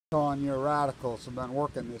On your radicals. I've been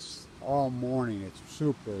working this all morning. It's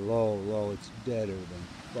super low. It's deader than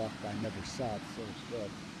fuck. I never saw it so dead.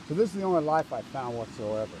 So this is the only life I found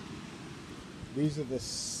whatsoever. These are the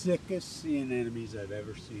sickest sea anemones I've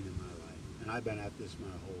ever seen in my life. And I've been at this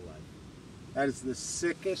my whole life. That is the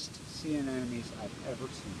sickest sea anemones I've ever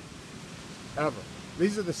seen. Ever.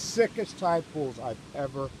 These are the sickest tide pools I've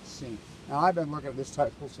ever seen. Now I've been looking at this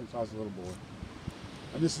tide pool since I was a little boy.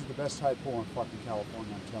 And this is the best tide pool in fucking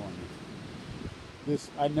California, I'm telling you. This,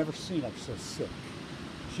 I've never seen her so sick.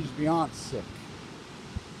 She's beyond sick.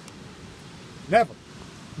 Never.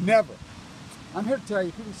 I'm here to tell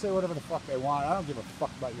you, people say whatever the fuck they want. I don't give a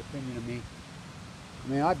fuck about your opinion of me.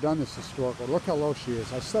 I mean, I've done this historical. Look how low she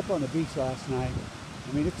is. I slept on the beach last night.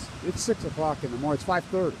 I mean, it's 6 o'clock in the morning. It's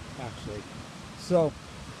 5:30, actually. So,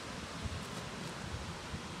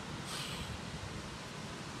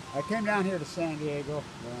 I came down here to San Diego.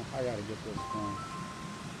 Well, I gotta get this going.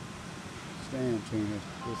 Stay in tune.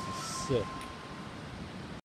 This is sick.